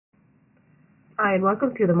Hi, and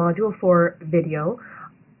welcome to the Module 4 video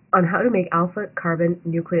on how to make alpha carbon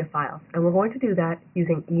nucleophiles. And we're going to do that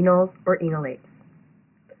using enols or enolates.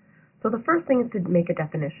 So the first thing is to make a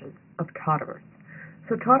definition of tautomers.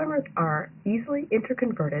 So tautomers are easily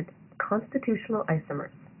interconverted constitutional isomers.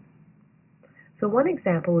 So one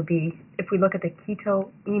example would be if we look at the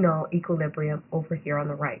keto-enol equilibrium over here on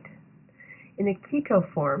the right. In the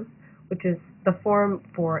keto form, which is the form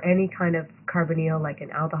for any kind of carbonyl like an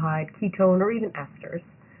aldehyde, ketone, or even esters,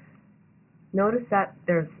 notice that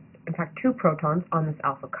there's in fact two protons on this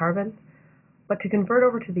alpha carbon, but to convert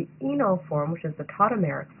over to the enol form, which is the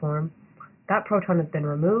tautomeric form, that proton has been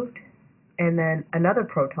removed, and then another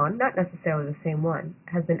proton, not necessarily the same one,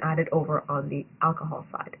 has been added over on the alcohol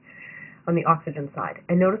side, on the oxygen side.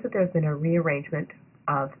 And notice that there's been a rearrangement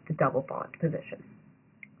of the double bond position.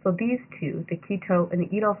 So these two, the keto and the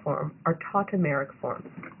enol form, are tautomeric forms.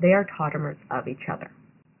 They are tautomers of each other.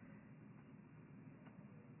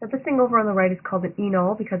 Now this thing over on the right is called an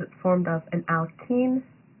enol because it's formed of an alkene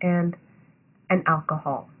and an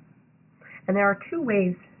alcohol. And there are two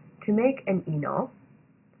ways to make an enol,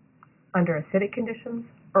 under acidic conditions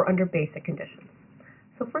or under basic conditions.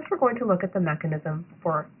 So first we're going to look at the mechanism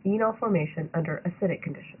for enol formation under acidic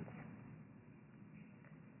conditions.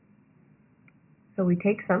 So we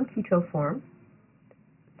take some keto form,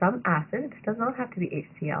 some acid, it does not have to be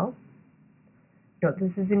HCl. Note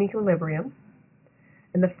this is in equilibrium.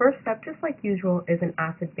 And the first step, just like usual, is an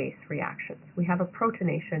acid-base reaction. We have a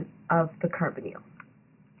protonation of the carbonyl.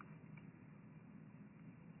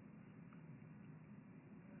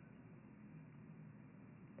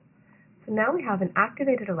 So now we have an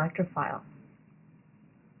activated electrophile.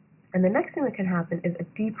 And the next thing that can happen is a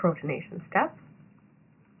deprotonation step.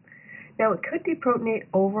 Now it could deprotonate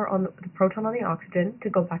over on the proton on the oxygen to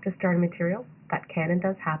go back to starting material. That can and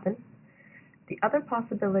does happen. The other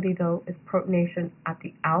possibility, though, is protonation at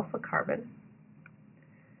the alpha carbon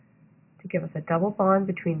to give us a double bond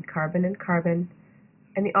between carbon,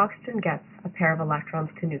 and the oxygen gets a pair of electrons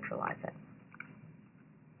to neutralize it.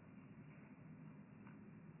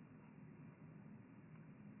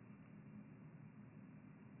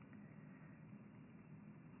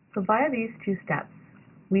 So via these two steps,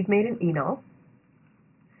 we've made an enol,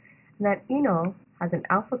 and that enol has an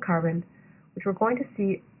alpha carbon, which we're going to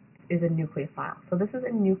see is a nucleophile. So this is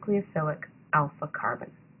a nucleophilic alpha carbon.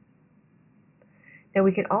 Now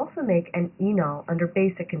we can also make an enol under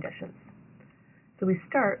basic conditions. So we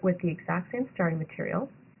start with the exact same starting material,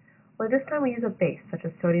 or this time we use a base, such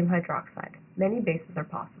as sodium hydroxide. Many bases are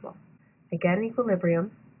possible. Again, in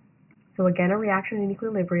equilibrium. So again, a reaction in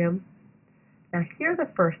equilibrium. Now here the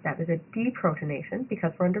first step is a deprotonation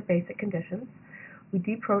because we're under basic conditions. We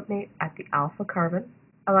deprotonate at the alpha carbon.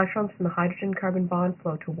 Electrons from the hydrogen-carbon bond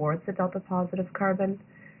flow towards the delta-positive carbon,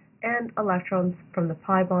 and electrons from the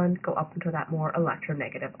pi bond go up into that more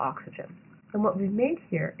electronegative oxygen. And what we've made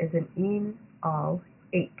here is an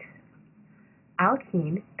enol-ate,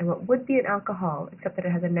 alkene, and what would be an alcohol, except that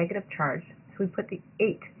it has a negative charge. So we put the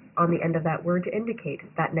ate on the end of that word to indicate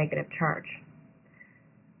that negative charge.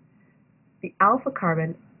 The alpha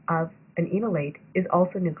carbon of an enolate is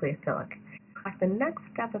also nucleophilic. In fact, the next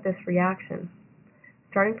step of this reaction,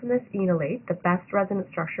 starting from this enolate, the best resonance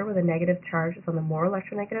structure with a negative charge is on the more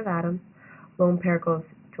electronegative atom. Lone pair goes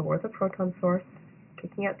towards the proton source,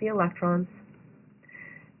 kicking out the electrons.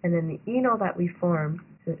 And then the enol that we form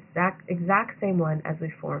is the exact same one as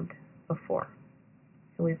we formed before.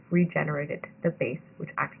 So we've regenerated the base, which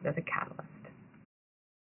acted as a catalyst.